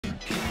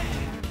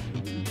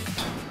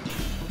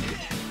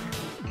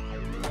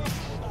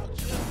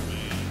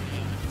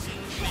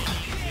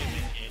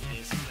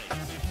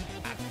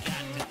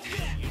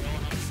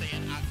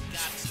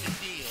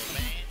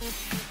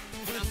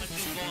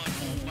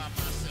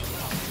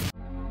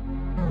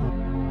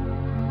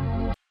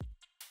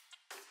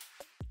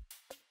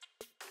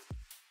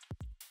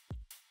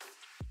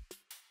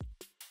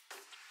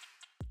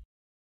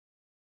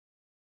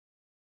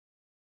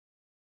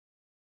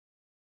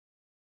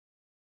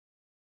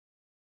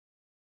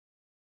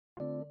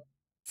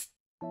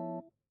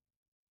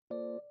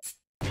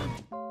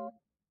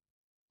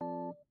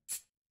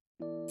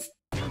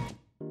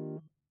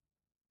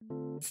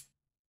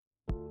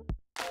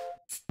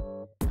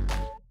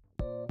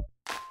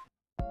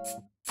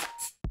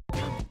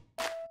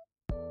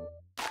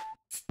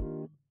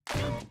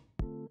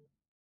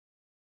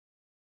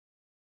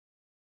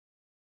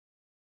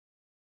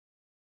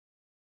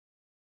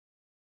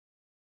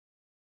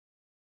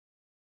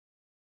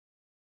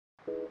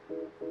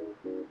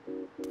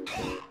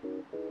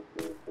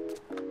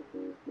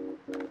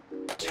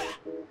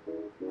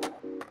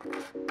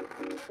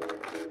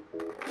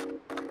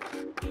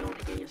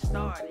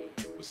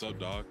What's up,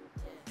 dog?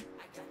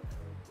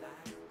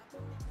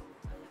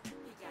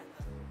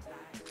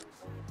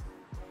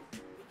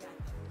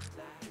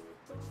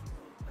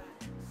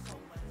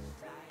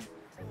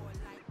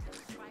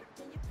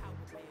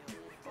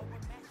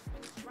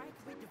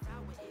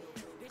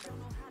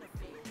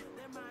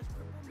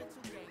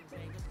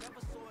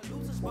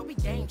 But we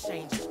game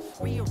changers,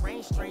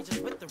 rearrange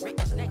strangers with the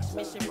richest. Next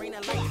mission, bring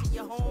the light to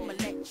your home,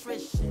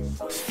 electrician.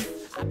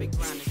 I've been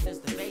grinding since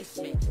the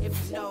basement.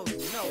 If you know,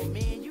 you know,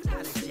 man, you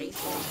not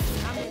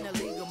adjacent. I'm in a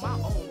league of my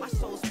own. My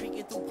soul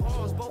speaking through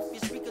poems. Both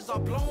your speakers are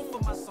blown for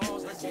my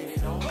songs. Let's get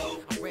it on.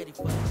 I'm ready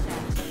for the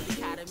challenge. The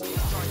academy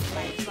of charge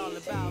life is all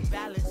about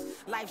balance.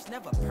 Life's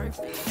never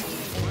perfect.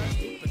 Words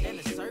deeper than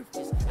the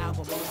surface.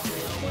 Album on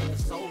sale, but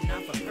the soul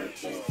not for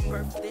purchase.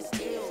 Birth this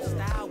ill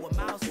style with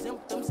mild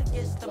symptoms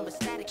against the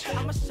static.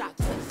 I'm a shock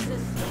to the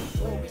system.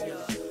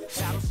 Warrior,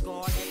 battle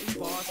scarred, every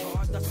bar's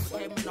hard. Thus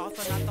became an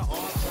author, not the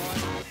art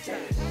part.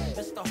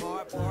 Mr.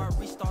 Hard part,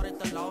 restarted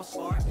the lost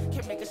art.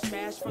 Can make a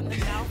smash from the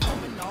mouth,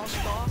 from an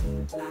all-star.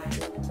 Like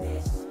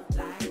this,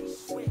 like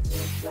switch,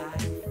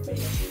 like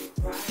this,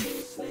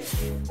 priceless.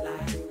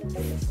 Like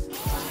this,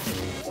 like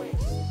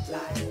switch,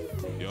 like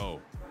this. Yo.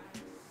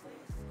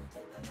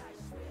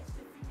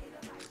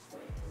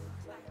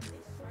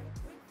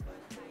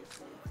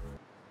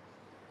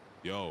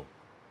 Yo.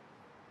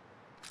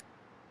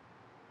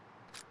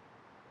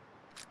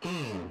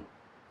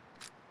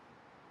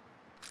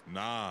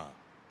 Nah.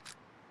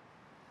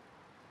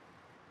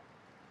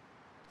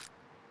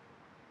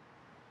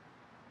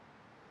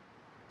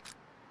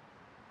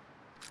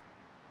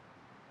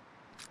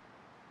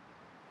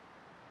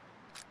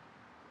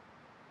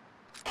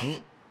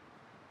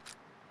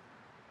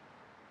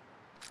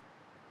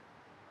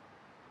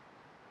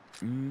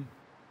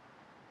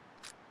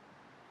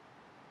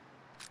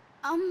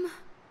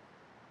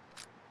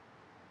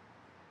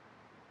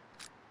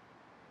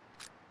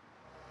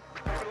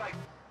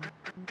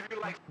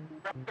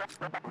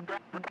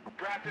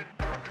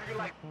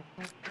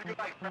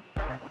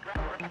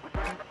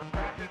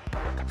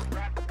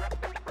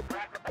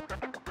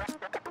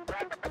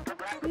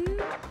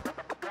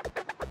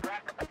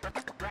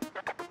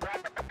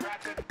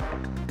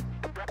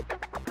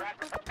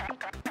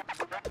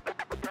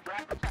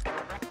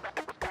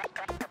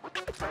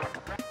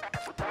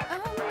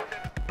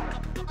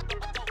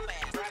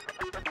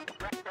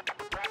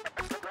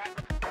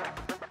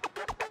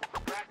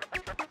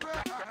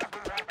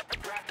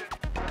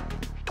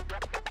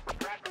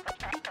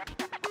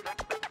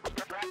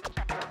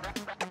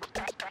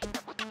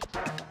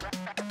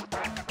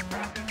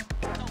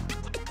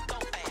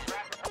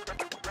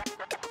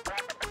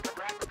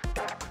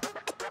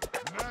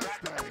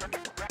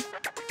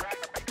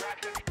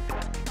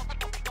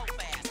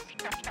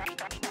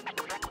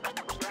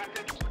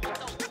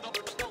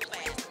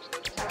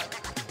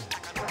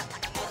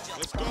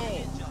 Let's go.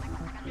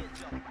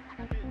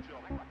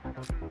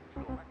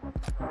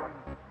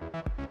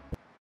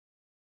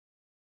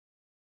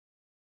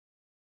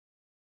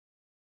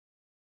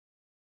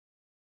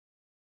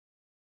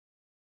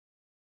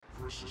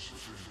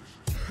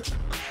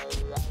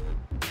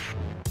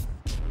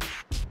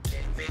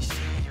 Let me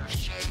see you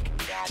shake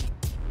that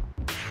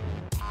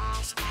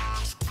ass,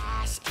 ass,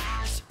 ass,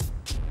 ass.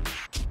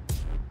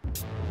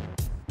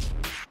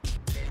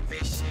 Let me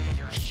see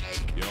you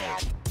shake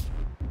that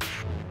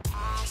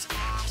ass,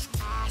 ass,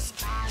 ass,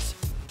 ass.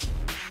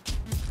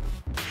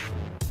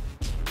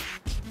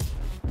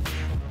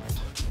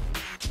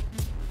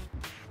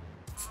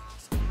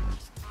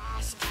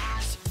 Ass,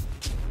 ass.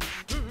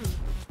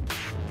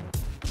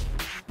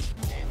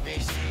 Let me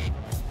see.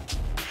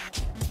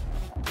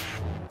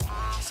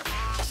 Ass,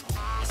 ass,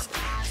 ass,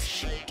 ass.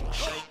 Shake,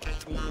 shake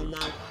it,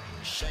 mama.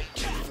 Shake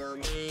it for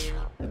me.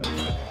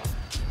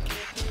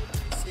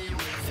 See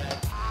with that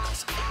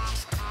ass,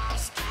 ass,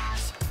 ass,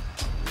 ass.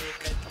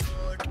 Look at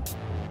good,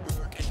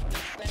 look at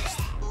the best.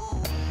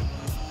 Ooh,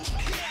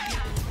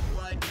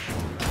 what?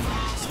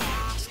 Ass,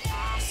 ass,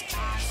 ass,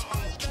 ass. I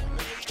can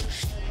make you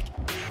shake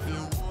if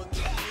you want me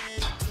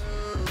to.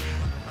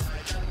 I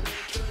can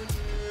make you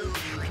new.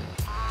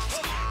 Ass,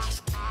 ass,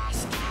 ass,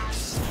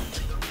 ass.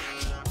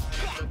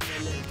 The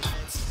feeling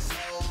gets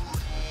so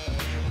red.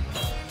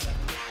 The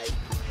light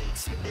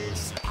breaks.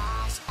 It's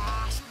ass,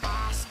 ass,